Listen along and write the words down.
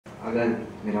अगर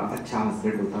मेरा अच्छा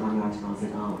हस्बैंड होता ना, मैं आज कहाँ से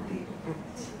कहाँ होती।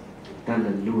 इतना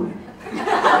लल्लू है।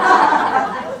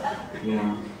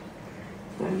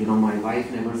 My wife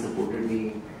never supported me.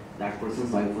 That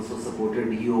person's wife was so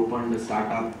supported. He opened a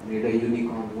startup, made a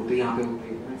unicorn. वो तो यहाँ पे होते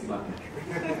हैं, ऐसी बात है।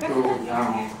 तो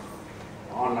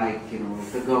or like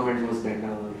if the government was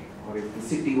better, or if the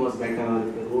city was better,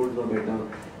 if the roads were better.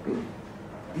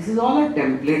 This is all a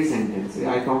template sentence.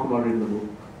 I talk about it in the book,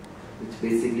 which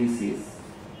basically says,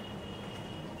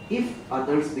 if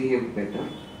others behave better,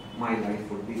 my life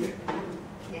would be better.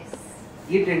 Yes.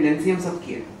 ये tendency हम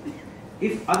सबकी है.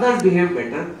 If others behave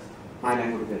better, my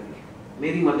life would be better.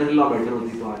 मेरी mother-in-law better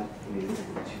होती तो आज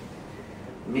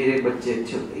मेरे बच्चे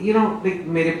अच्छे,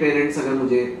 मेरे parents अगर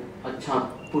मुझे अच्छा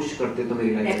push करते तो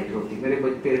मेरी life better होती. मेरे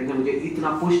parents ने मुझे इतना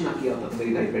push ना किया होता तो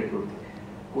मेरी life better होती.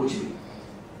 कुछ भी.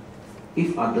 If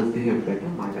others behave better,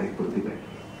 my life would be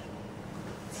better.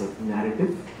 So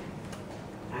narrative,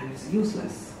 and it's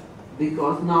useless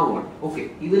because now what? Okay,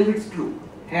 even if it's true,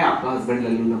 है आपका husband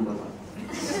Lallu number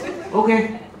 1. Okay,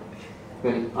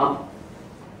 well, अब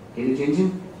can you change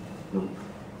him? No.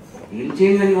 He'll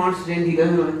change when he wants to change. He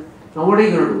doesn't know. Now what are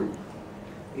you gonna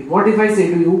do? What if I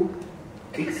say to you,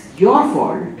 it's your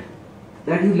fault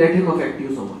that you let him affect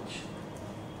you so much?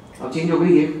 अब change हो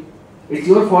गई है. It's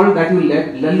your fault that you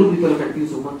let lallu people affect you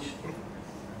so much.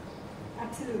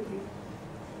 Absolutely.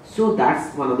 So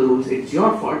that's one of the rules. It's your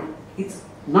fault. It's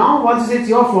now once it's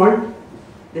your fault,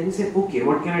 then you say, okay,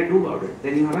 what can I do about it?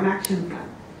 Then you have an action plan.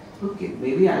 Okay,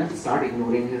 maybe I'll start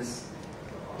ignoring his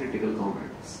critical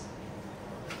comments.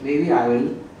 Maybe I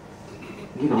will,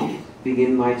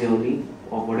 begin my journey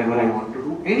of whatever I want to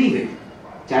do anyway.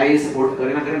 चाहे ये support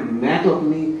करे ना करे, मैं तो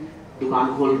अपनी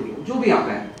दुकान खोल रही हूँ, जो भी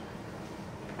आता है.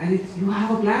 And you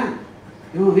have a plan,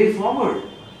 you have a way forward.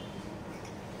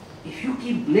 If you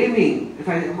keep blaming,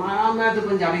 मैं तो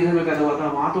पंजाबी घर में पैदा हुआ था,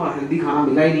 वहाँ तो हेल्दी खाना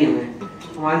मिला ही नहीं हमें,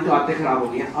 हमारी तो आदतें खराब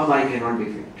हो गई हैं, अब I cannot be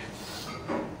fit.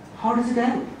 How does it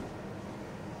help?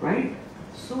 Right?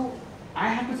 So I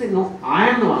have to say, no, I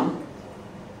am the one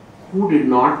who did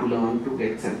not learn to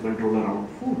get self-control around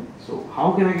food. So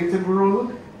how can I get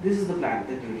self-control? This is the plan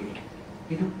that you need.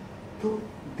 So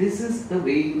this is the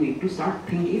way you need to start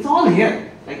thinking. It's all here.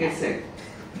 Like I said,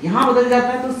 यहाँ बदल जाता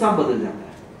है तो सब बदल जाता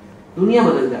है, दुनिया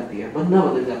बदल जाती है, बंदा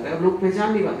बदल जाता है, लोग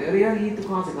पहचान नहीं पाते, अरे यार ये तो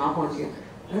कहाँ से कहाँ पहुँच गया.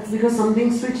 That's because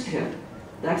something switched here.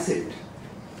 That's it.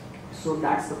 So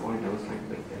that's the point I was trying to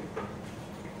make there.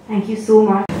 Thank you so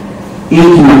much.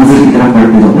 एक ही मंजिल की तरफ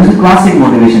बढ़ते जाओ. This is classic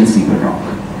motivation speaker talk.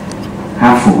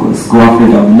 Have focus, go after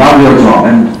your job, love your job,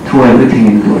 and throw everything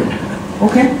into it.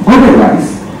 Okay, good advice.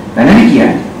 मैंने भी किया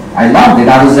है. I loved it.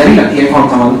 I was very lucky. I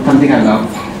found something I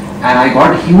loved. And I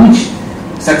got huge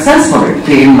success for it,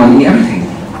 fame, money, everything.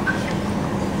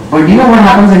 But you know what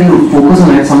happens when you focus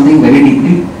on it, something very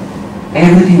deeply?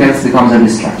 Everything else becomes a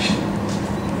distraction,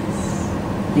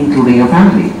 including your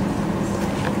family.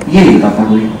 ये नहीं करता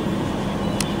कोई,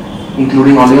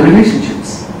 including all your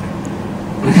relationships.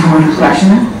 Become a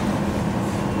distraction,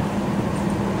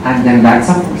 and then that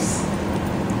suffers.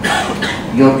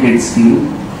 Your kids feel,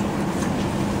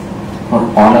 for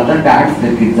all other dads,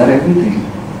 their kids are everything.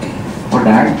 For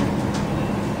dad,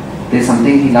 there's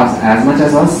something he loves as much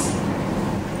as us,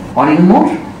 or even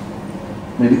more.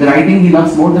 Maybe the writing he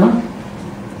loves more than us.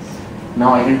 Now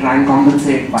I can try and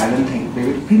compensate by one thing. They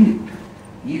will feel it.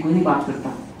 ये कोई नहीं बात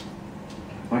करता.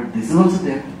 But this is also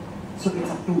there. So it's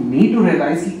up to me to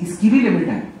realize कि इसकी भी limit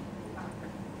है.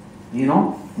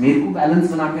 मेरे को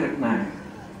बैलेंस बना के रखना है.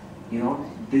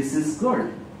 This is good.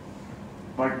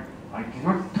 But I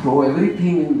cannot throw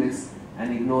everything in this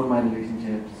and ignore my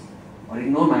relationships. Or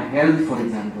ignore my health, for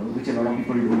example, which a lot of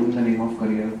people do in the name of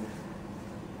career.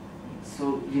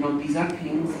 So, these are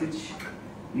things which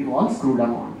we've all screwed up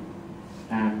on.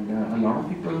 And a lot of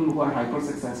people who are hyper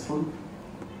successful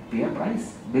pay a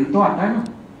price. Bill तो आता है ना?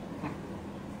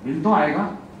 Bill तो आएगा.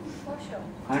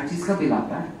 हर चीज का bill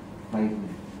आता है लाइफ में.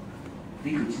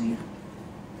 भी कुछ नहीं है.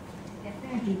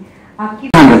 Definitely. आपकी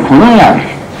रखो ना यार.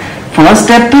 फर्स्ट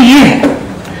स्टेप तो ये है.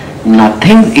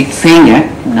 Nothing, it's saying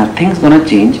nothing's gonna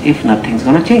change if nothing's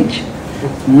gonna change.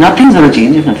 Nothing's gonna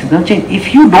change if nothing's gonna change. If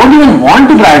you don't even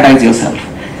want to prioritize yourself,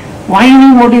 why you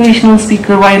need motivational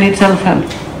speaker? Why you need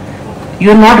self-help?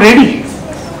 You're not ready.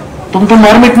 तुम तो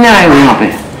मर मिटने आए हो यहाँ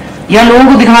पे, या लोगों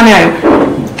को दिखाने आए हो.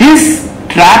 This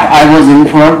trap I was in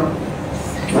for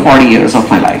 40 years of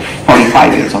my life,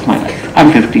 45 years of my life.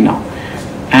 I'm 50 now,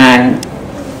 and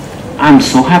I'm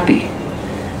so happy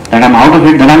that I'm out of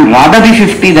it, that I'm rather be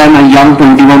 50 than a young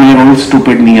 21-year-old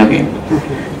stupid me again.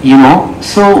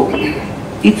 So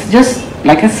it's just,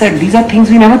 like I said, these are things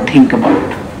we never think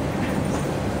about.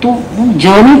 तो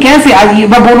journey कैसे, आज ये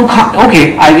मैं बोलूँ okay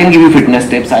I can give you fitness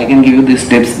tips, I can give you this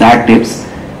tips that tips,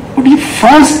 but ये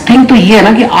first thing तो ये है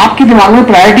ना कि आपके दिमाग में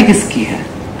प्रायोरिटी किसकी है,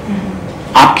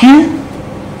 आपकी है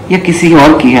या किसी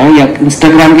और की है, या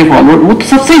इंस्टाग्राम के फॉलोअर, वो तो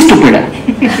सबसे स्टूपिड है।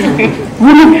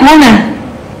 वो लोग कौन है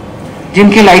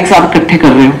जिनके लाइक्स आप इकट्ठे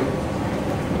कर रहे हो,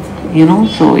 you know,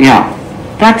 so yeah,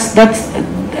 that's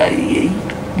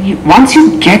once you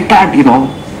get that, you know,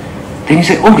 then you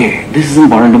say, okay, this is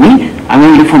important to me, I'm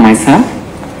going to live for myself.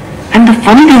 And the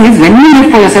funny thing is, when you live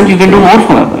for yourself, you can do more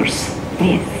for others.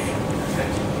 Yes.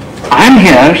 I am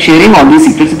here sharing all these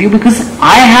secrets with you because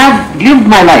I have lived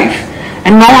my life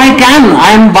and now I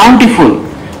am bountiful.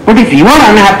 But if you are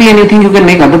unhappy and you think you can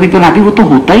make other people happy, वो तो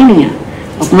होता ही नहीं है।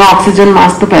 अपना oxygen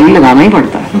mask तो पहले लगाना ही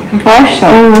पड़ता है।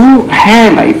 तो वो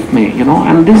है लाइफ में, you know,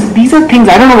 and these are things,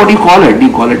 I don't know what you call it. Do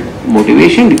you call it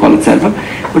motivation? Do you call it self-help?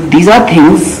 But these are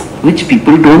things which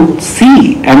people don't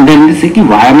see, and then they say,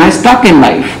 why am I stuck in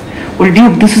life? Well,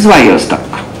 dude, this is why you're stuck.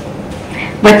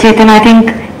 But Chetan, I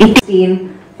think it came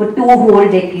for 2 whole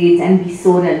decades and be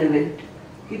so relevant.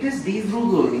 It is these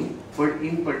rules only, but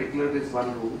in particular this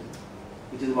one rule,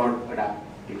 which is about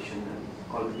adaptation, and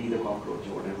called be the cockroach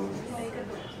or whatever.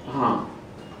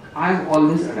 I've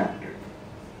always adapted,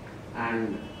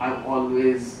 and I've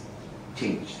always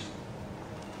changed,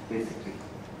 basically.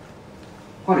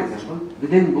 For example,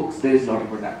 within books there is a lot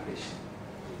of adaptation.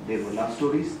 There were love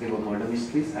stories, there were murder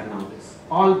mysteries, and now this.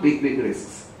 All big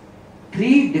risks.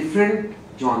 3 different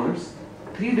genres,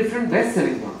 3 different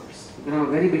best-selling genres. You can have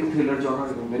a very big thriller genre,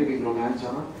 you can have a very big romance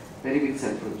genre, very big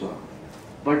self-help genre.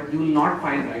 But you will not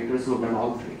find writers who have done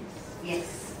all 3.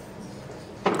 Yes.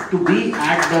 To be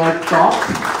at the top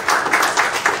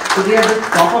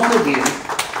of your game,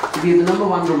 to be the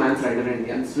 #1 romance writer in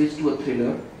India and switch to a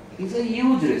thriller is a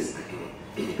huge risk.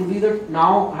 To be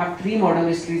now have 3 murder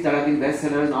mysteries that have been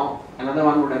bestsellers, now another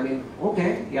one would have been,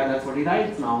 okay, yeah, that's what he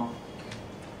writes now.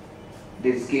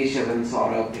 This Keshav and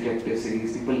Saurabh detective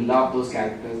series, people love those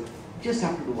characters, just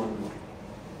have to do one more.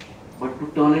 But to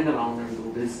turn it around and do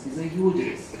this is a huge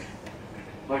risk.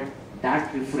 But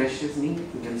that refreshes me,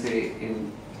 you can say,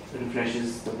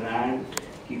 refreshes the brand,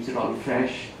 keeps it all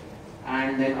fresh,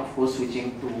 and then of course switching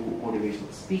to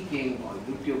motivational speaking or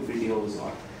YouTube videos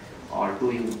or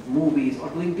doing movies or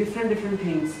doing different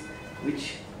things which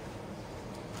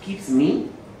keeps me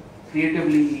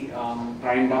creatively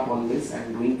primed up on this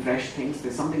and doing fresh things.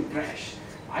 There's something fresh.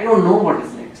 I don't know what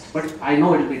is next, but I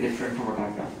know it will be different from what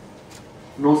I've done.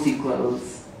 No sequels,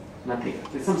 nothing.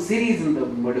 There's some series in the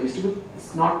murder mystery, but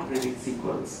it's not really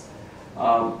sequels.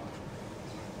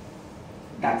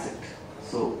 That's it.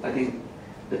 So I think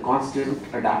the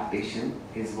constant adaptation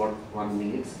is what one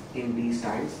needs in these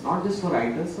times, not just for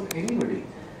writers, for anybody.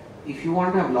 If you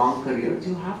want to have long careers,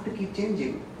 you have to keep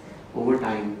changing over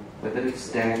time, whether it's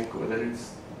tech, whether it's,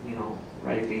 you know,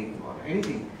 writing or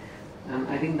anything. And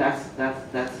I think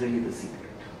that's really the secret.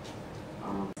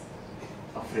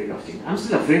 Afraid of change. I'm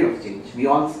still afraid of change. We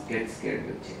all get scared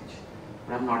with change,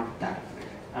 but I'm not that afraid.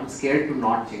 I'm scared to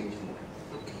not change more.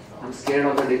 I'm scared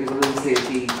of the day people will say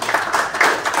कि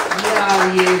यार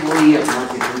ये वही अपना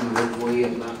चेतन वही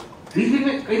अपना बीच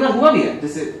में कई बार हुआ भी है,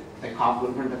 जैसे like half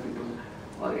girlfriend of people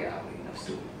और यार वही love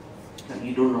story, and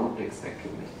you don't know what to expect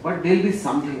from it, but there'll be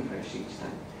something fresh each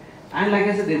time. And like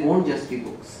I said, there won't just be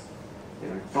books.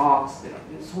 There are talks, there are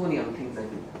so many other things I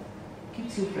do.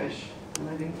 Keeps you fresh. And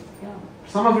I think, yeah,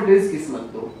 some of it is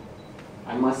kismat though,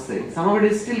 I must say. Some of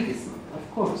it is still kismat, of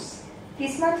course.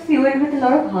 Kismat fueled with a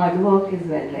lot of hard work as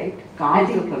well, right? काम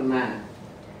तो करना है.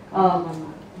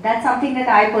 That's something that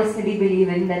I personally believe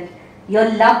in, that your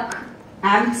luck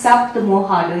amps up the more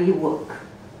harder you work.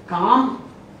 काम,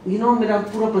 you know, मेरा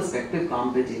पूरा perspective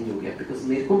काम पे change हो गया, because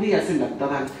मेरे को भी ऐसे लगता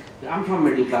था, I'm from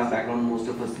middle class background, most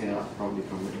of us here are probably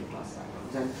from middle class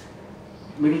backgrounds, and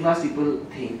middle class people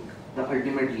think the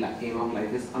ultimate aim of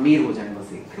life is अमीर हो जाए बस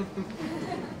एक,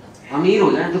 अमीर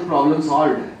हो जाए तो problem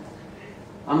solved है,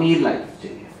 अमीर लाइफ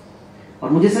चाहिए. और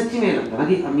मुझे सच्ची में लगता था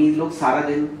कि अमीर लोग सारा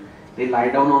दिन they lie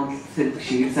down on silk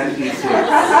sheets and eat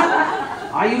grapes.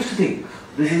 I used to think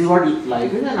this is what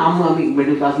life is, and हम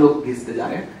middle class लोग घिसते जा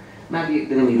रहे हैं, मैं भी एक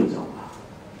दिन अमीर हो जाऊंगा.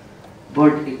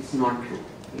 But it's not true.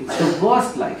 It's the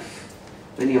worst life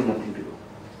when you have nothing to do.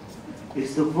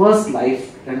 It's the worst life,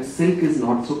 and silk is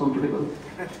not so comfortable.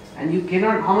 And you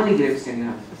cannot. How many grapes can you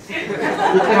have?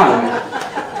 कितने खा लोगे?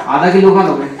 आधा kilo खा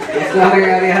लोगे? उसके बाद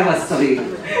यार यार बस सभी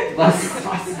बस.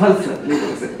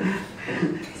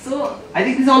 So I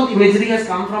think this all imagery has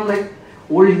come from like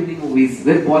old Hindi movies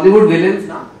where Bollywood villains,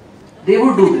 na, they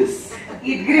would do this.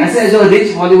 Eat grapes. As a rich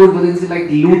Bollywood villains like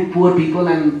loot poor people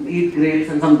and eat grapes,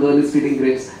 and some girl is feeding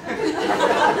grapes.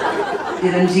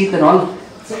 Ranjit and all.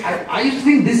 So I used to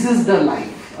think this is the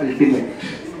life, ultimate.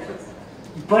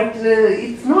 But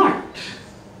it's not.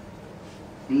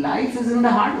 Life is in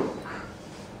the hard work.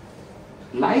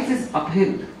 Life is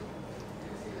uphill.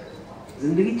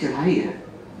 Zindagi chadhai hai.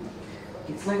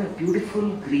 It's like a beautiful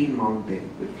green mountain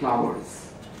with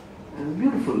flowers. And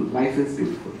beautiful, life is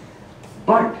beautiful.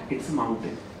 But it's a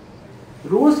mountain.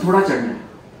 रोज थोड़ा चढ़ना है.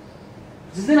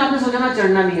 जिस दिन आपने सोचा ना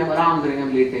चढ़ना नहीं है, आराम करेंगे,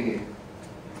 हम लेटेंगे.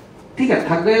 ठीक है,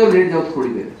 थक गए और लेट जाओ थोड़ी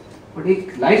देर. बट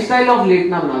एक लाइफस्टाइल ऑफ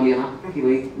लेटना बना लिया ना कि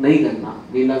भाई नहीं करना,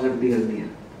 वेला गर्दी करनी है.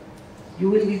 You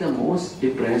will be the most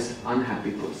depressed,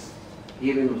 unhappy person.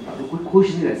 ये भी नहीं होता, कोई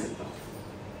खुश नहीं रह सकता.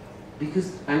 Because,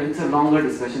 and it's a longer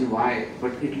discussion why,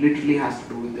 but it literally has to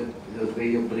do with the way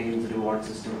your brain's reward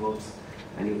system works,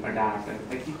 and you adapt. And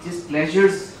like it just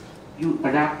pleasures, you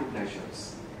adapt to pleasures,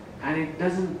 and it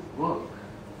doesn't work.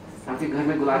 आपके घर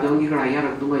में गुलाब जामुन की कढ़ाइयाँ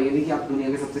रख दूंगा, ये नहीं कि आप दुनिया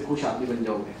के सबसे खुश आदमी बन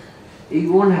जाओगे. It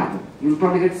won't happen. You'll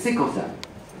probably get sick of that.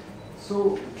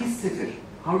 So, किससे फिर?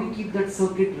 How do you keep that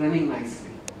circuit running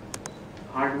nicely?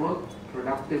 Hard work,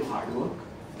 productive hard work,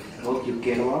 work you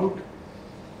care about,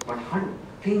 but hard work.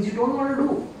 Things you don't want to do,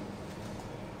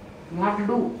 you have to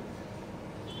do.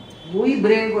 वही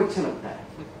brain को अच्छा लगता है.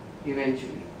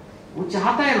 Eventually, वो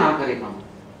चाहता है ना करे काम,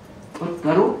 पर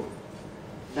करो.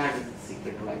 That is the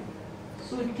secret to life.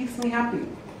 So it keeps me happy.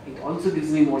 It also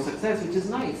gives me more success, which is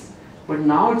nice. But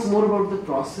now it's more about the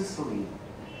process for me.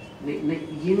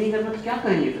 ये नहीं करना तो क्या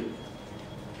करेंगे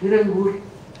फिर अंगूर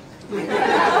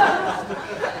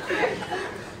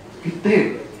कितने?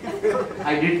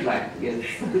 I did try, yes.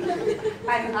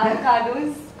 And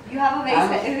avocados. You have a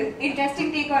very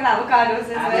interesting take on avocados as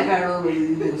well. Avocado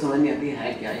मेरे को समझ नहीं आती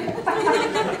है क्या ये.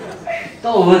 तो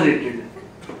overrated.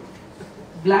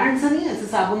 ब्लैंड सा नहीं है, ऐसे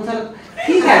साबुन सा.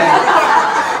 ठीक है.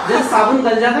 जैसे साबुन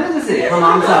गल जाता है ना, जैसे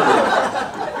हमाम साबुन.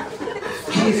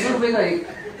 600 रुपए का एक.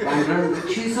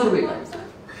 600 रुपए का.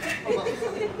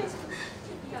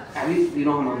 अभी you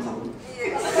know हमाम साबुन.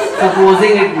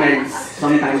 Supposing it melts,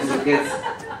 sometimes it gets.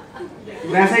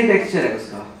 वैसा ही टेक्सचर है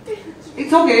उसका.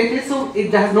 It's okay.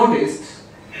 It has no taste.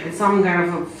 It's some kind of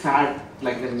a fat,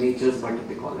 like the nature's butter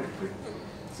they call it. But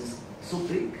it's just so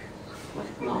big. But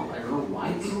now I don't know why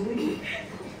it's so big.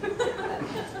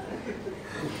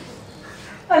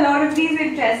 A lot of these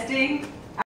interesting